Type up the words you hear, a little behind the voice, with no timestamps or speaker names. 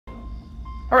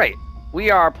All right,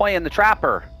 we are playing the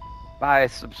Trapper by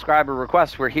subscriber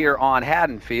request. We're here on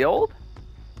Haddonfield,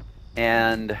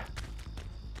 and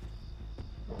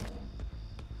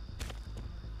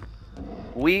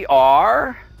we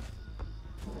are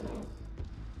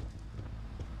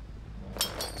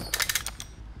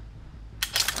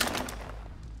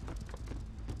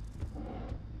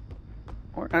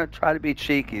going to try to be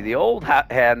cheeky. The old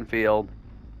Haddonfield.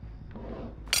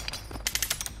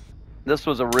 This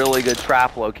was a really good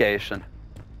trap location.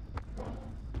 All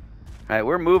right,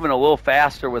 we're moving a little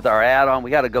faster with our add-on.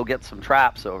 We got to go get some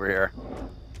traps over here.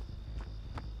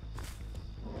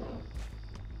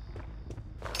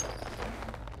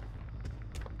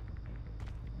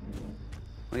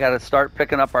 We got to start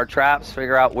picking up our traps,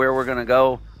 figure out where we're going to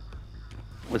go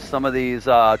with some of these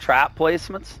trap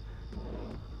placements.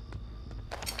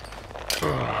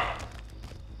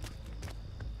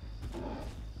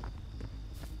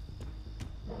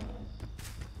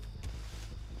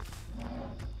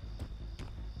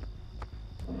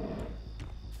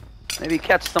 Maybe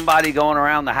catch somebody going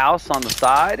around the house on the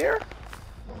side here.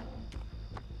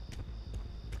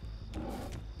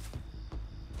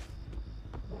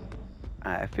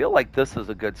 I feel like this is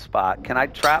a good spot. Can I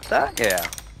trap that? Yeah.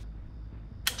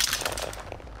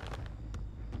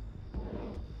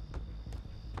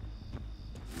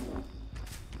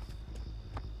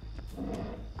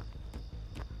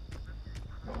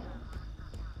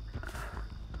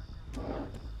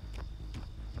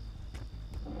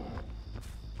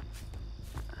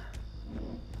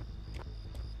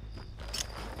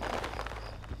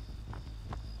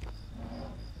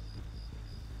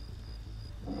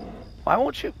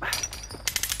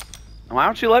 Why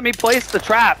don't you let me place the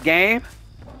trap, game?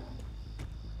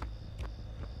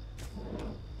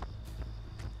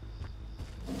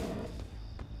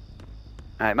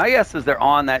 All right, my guess is they're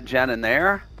on that gen in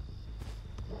there.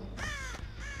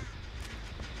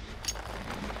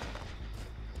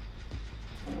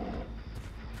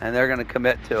 And they're going to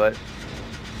commit to it.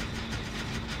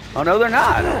 Oh, no, they're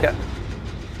not. Okay.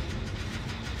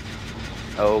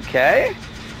 Okay.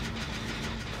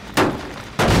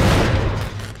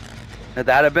 Could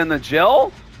that have been the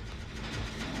Jill?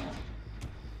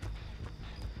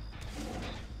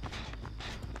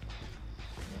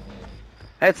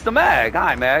 It's the Meg.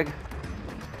 Hi, Meg.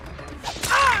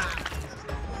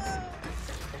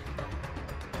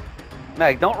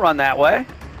 Meg, don't run that way.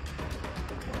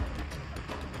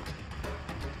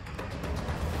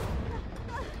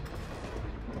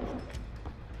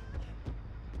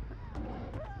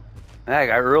 Meg,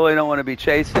 I really don't want to be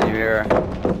chasing you here.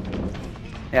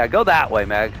 Yeah, go that way,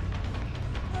 Meg.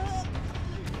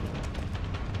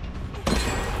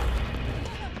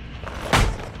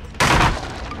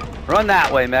 Run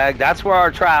that way, Meg. That's where our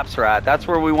traps are at. That's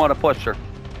where we want to push her.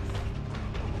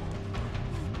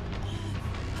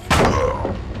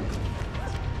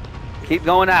 Keep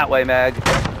going that way, Meg.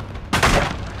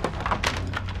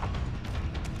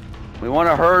 We want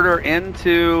to herd her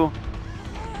into...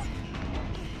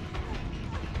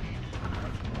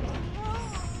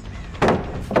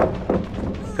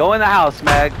 Go in the house,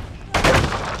 Meg.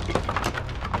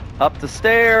 Up the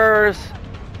stairs.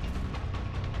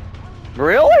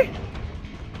 Really?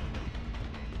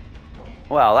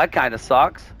 Well, that kind of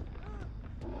sucks.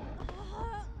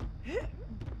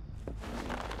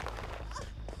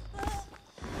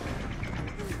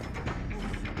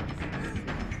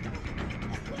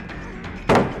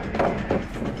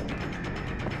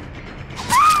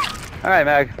 All right,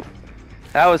 Meg.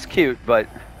 That was cute, but...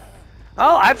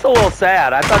 Oh, that's a little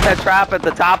sad. I thought that trap at the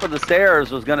top of the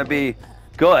stairs was going to be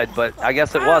good, but I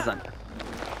guess it wasn't.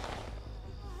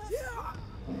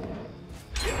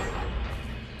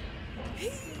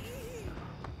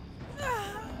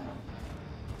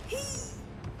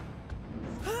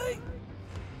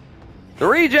 The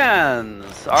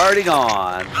regen's already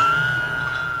gone.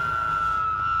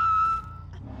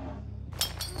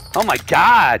 Oh my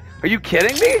God. Are you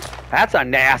kidding me? That's a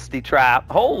nasty trap.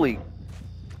 Holy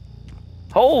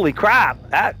crap.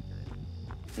 That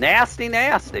nasty. It's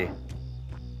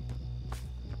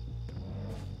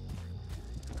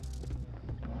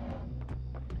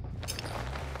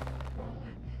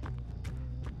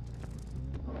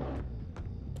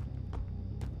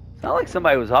not like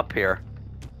somebody was up here.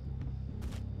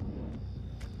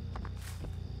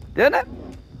 Didn't it?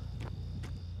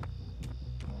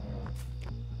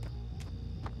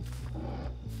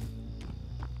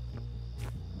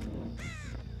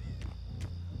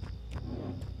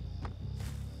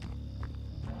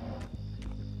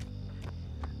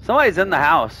 Somebody's in the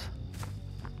house.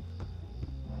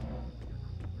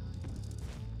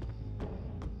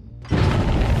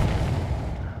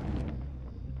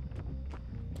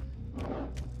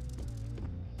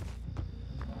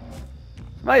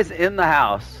 Somebody's in the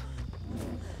house.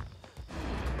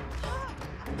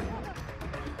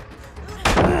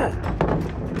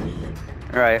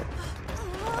 All right.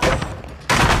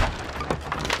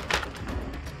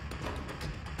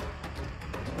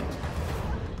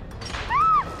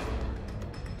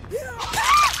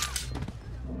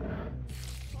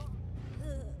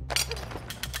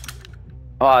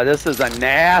 Oh, this is a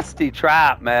nasty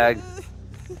trap, Meg.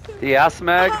 Yes,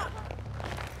 Meg? I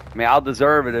mean, I'll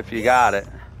deserve it if you got it.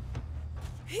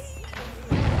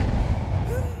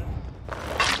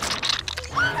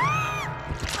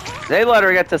 They let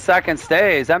her get to second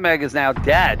stage. That Meg is now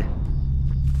dead.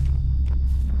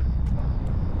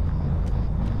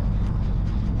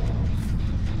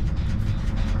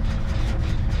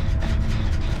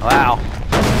 Wow.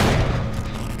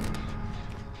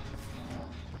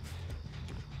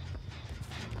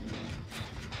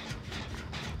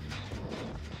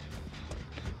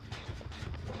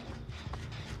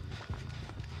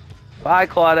 Bye,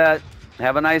 Claudette.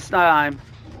 Have a nice time.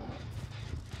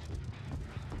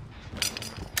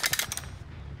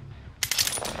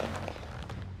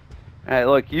 All right,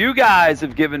 look, you guys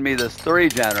have given me this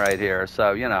 3-gen right here,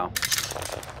 so, you know.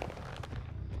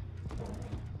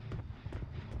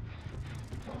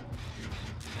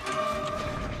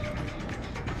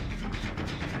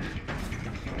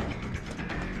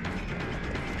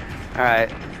 All right.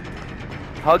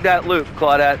 Hug that loop,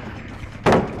 Claudette.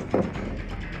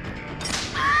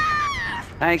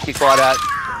 Thank you, Claudette.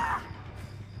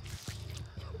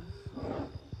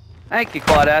 Thank you,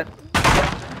 Claudette.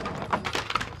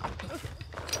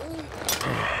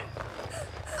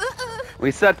 We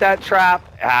set that trap.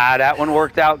 Ah, that one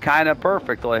worked out kind of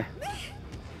perfectly.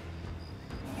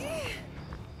 We're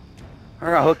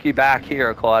going to hook you back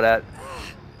here, Claudette.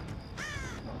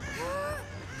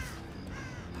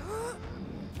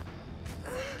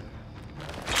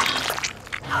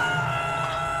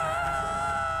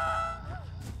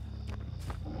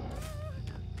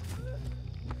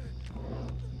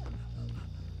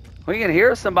 We can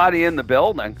hear somebody in the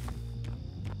building.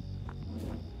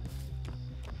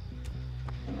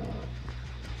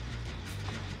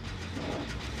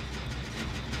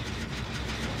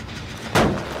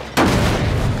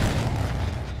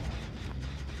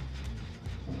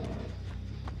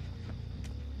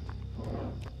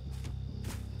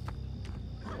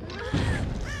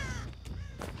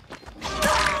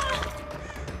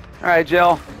 All right,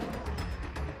 Jill.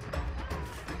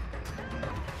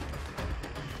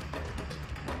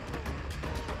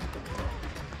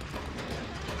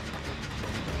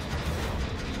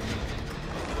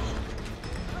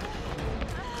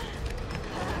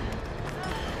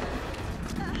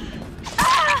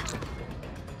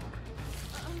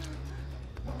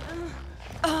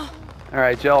 All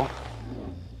right, Jill.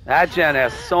 That gen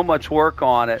has so much work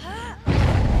on it.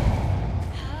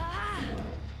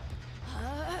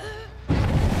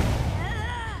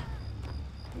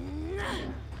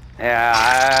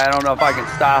 Yeah, I don't know if I can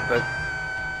stop it.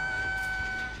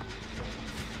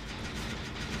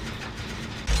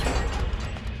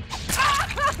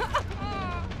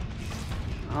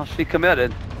 Well, she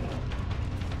committed.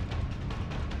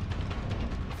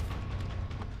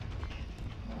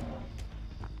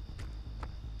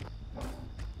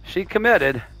 She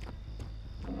committed.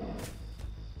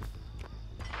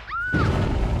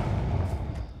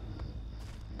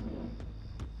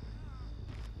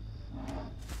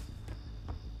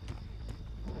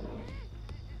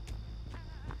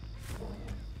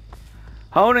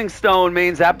 Honing stone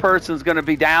means that person's going to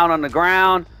be down on the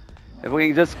ground. If we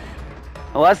can just,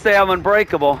 unless they have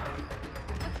unbreakable.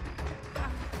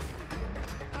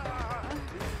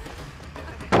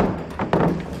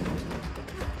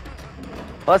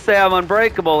 Unless they have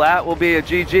unbreakable, that will be a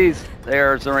GG's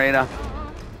there, Zarina.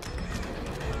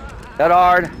 That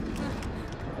hard?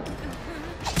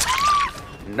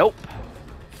 Nope.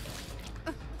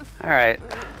 All right.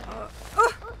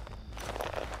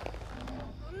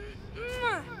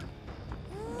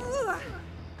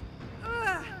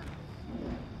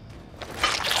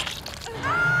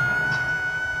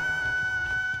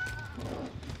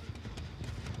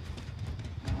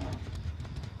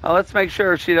 Oh, let's make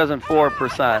sure she doesn't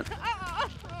 4%.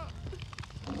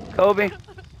 Kobe?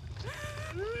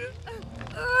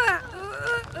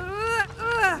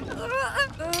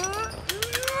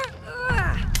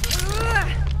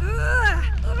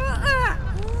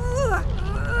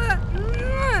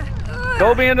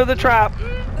 Kobe into the trap.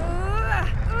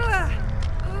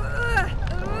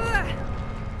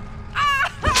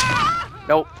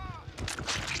 Nope.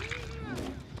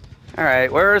 All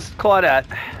right, where's Claudette?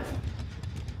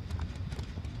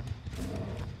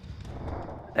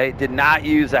 They did not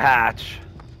use a hatch.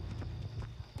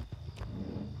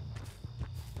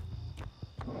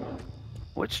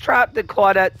 Which trap did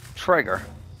Claudette trigger?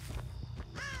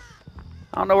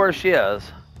 I don't know where she is.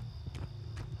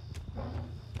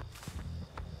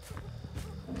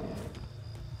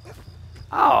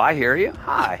 Oh, I hear you.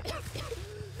 Hi.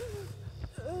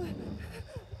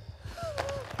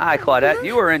 Hi, Claudette.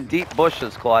 You were in deep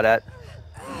bushes, Claudette.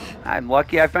 I'm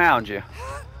lucky I found you.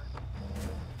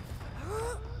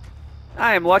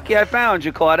 I am lucky I found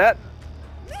you, Claudette.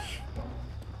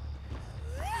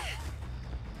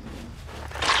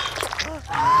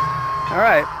 All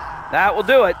right, that will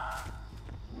do it.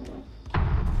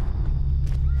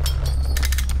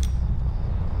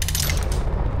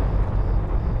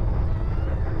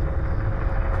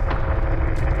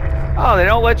 Oh, they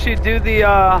don't let you do the,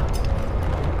 yeah,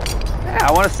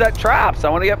 I want to set traps. I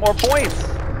want to get more points.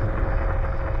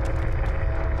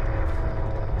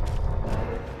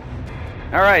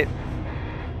 All right.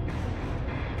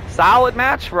 Solid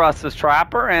match for us as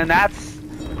Trapper, and that's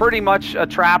pretty much a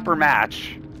Trapper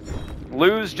match.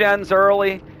 Lose gens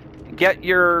early, get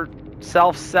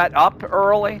yourself set up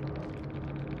early,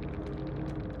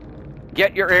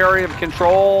 get your area of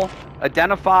control,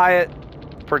 identify it,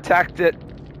 protect it,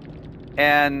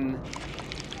 and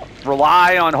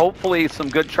rely on hopefully some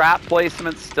good trap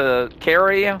placements to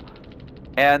carry you,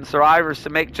 and survivors to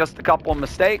make just a couple of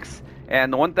mistakes.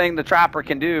 And the one thing the Trapper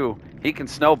can do, he can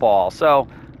snowball. So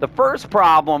the first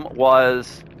problem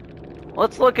was,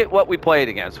 let's look at what we played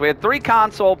against. We had 3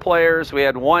 console players. We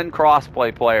had 1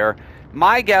 crossplay player.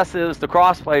 My guess is the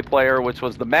crossplay player, which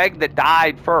was the Meg that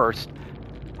died first,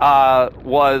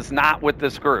 was not with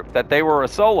this group, that they were a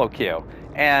solo queue.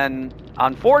 And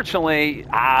unfortunately,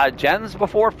 gens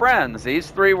before friends.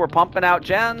 These 3 were pumping out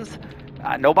gens.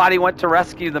 Nobody went to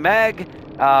rescue the Meg.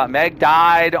 Meg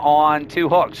died on 2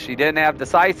 hooks. She didn't have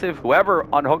decisive. Whoever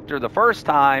unhooked her the first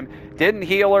time didn't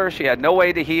heal her. She had no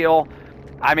way to heal.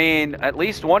 I mean, at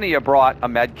least one of you brought a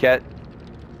med kit.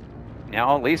 You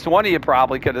know, at least one of you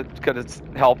probably could have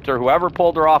helped her, whoever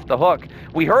pulled her off the hook.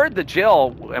 We heard the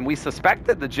Jill, and we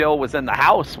suspected the Jill was in the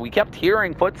house. We kept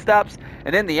hearing footsteps,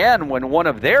 and in the end, when one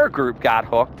of their group got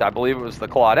hooked, I believe it was the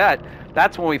Claudette,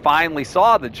 that's when we finally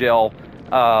saw the Jill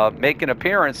make an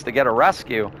appearance to get a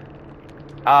rescue.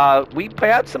 We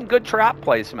had some good trap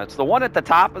placements. The one at the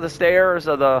top of the stairs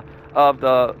of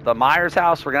the Myers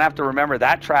house, we're going to have to remember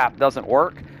that trap doesn't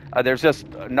work. There's just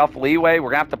enough leeway.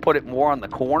 We're going to have to put it more on the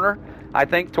corner, I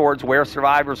think, towards where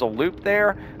survivors will loop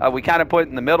there. We kind of put it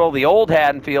in the middle. The old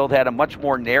Haddonfield had a much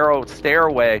more narrow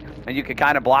stairway, and you could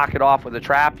kind of block it off with a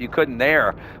trap. You couldn't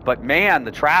there. But, man,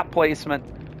 the trap placement,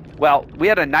 well, we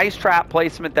had a nice trap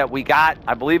placement that we got.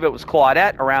 I believe it was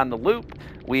Claudette around the loop.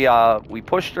 We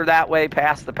pushed her that way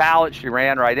past the pallet. She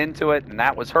ran right into it, and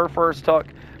that was her first hook.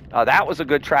 That was a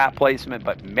good trap placement,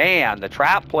 but man, the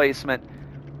trap placement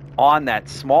on that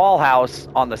small house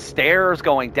on the stairs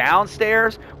going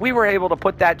downstairs, we were able to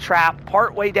put that trap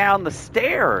partway down the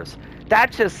stairs.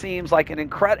 That just seems like an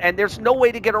incredible, and there's no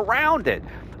way to get around it.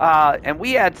 And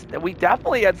we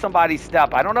definitely had somebody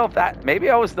step. I don't know if that, maybe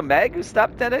I was the Meg who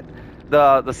stepped in it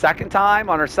the second time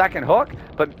on her second hook,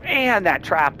 but man, that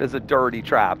trap is a dirty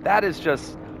trap. That is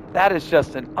just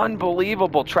an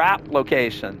unbelievable trap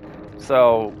location.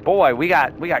 So, boy, we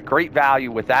got great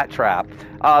value with that trap.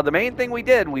 The main thing we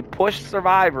did, we pushed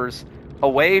survivors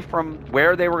away from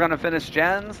where they were going to finish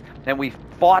gens, and we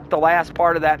fought the last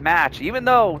part of that match. Even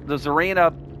though the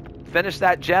Zarina finished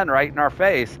that gen right in our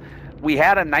face, we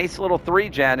had a nice little 3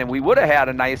 gen, and we would have had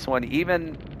a nice one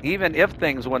even if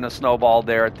things wouldn't have snowballed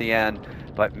there at the end.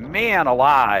 But man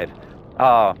alive,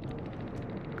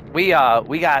 we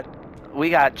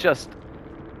got just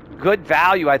good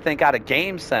value, I think, out of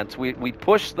game sense. We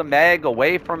pushed the Meg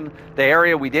away from the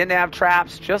area. We didn't have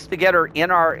traps just to get her in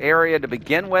our area to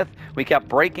begin with. We kept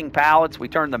breaking pallets. We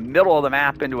turned the middle of the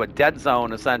map into a dead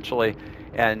zone, essentially.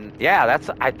 And yeah,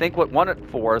 that's, I think, what won it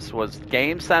for us was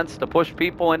game sense to push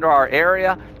people into our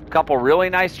area. A couple really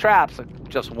nice traps,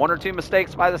 just 1 or 2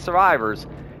 mistakes by the survivors.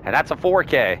 And that's a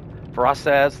 4K for us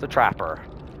as the Trapper.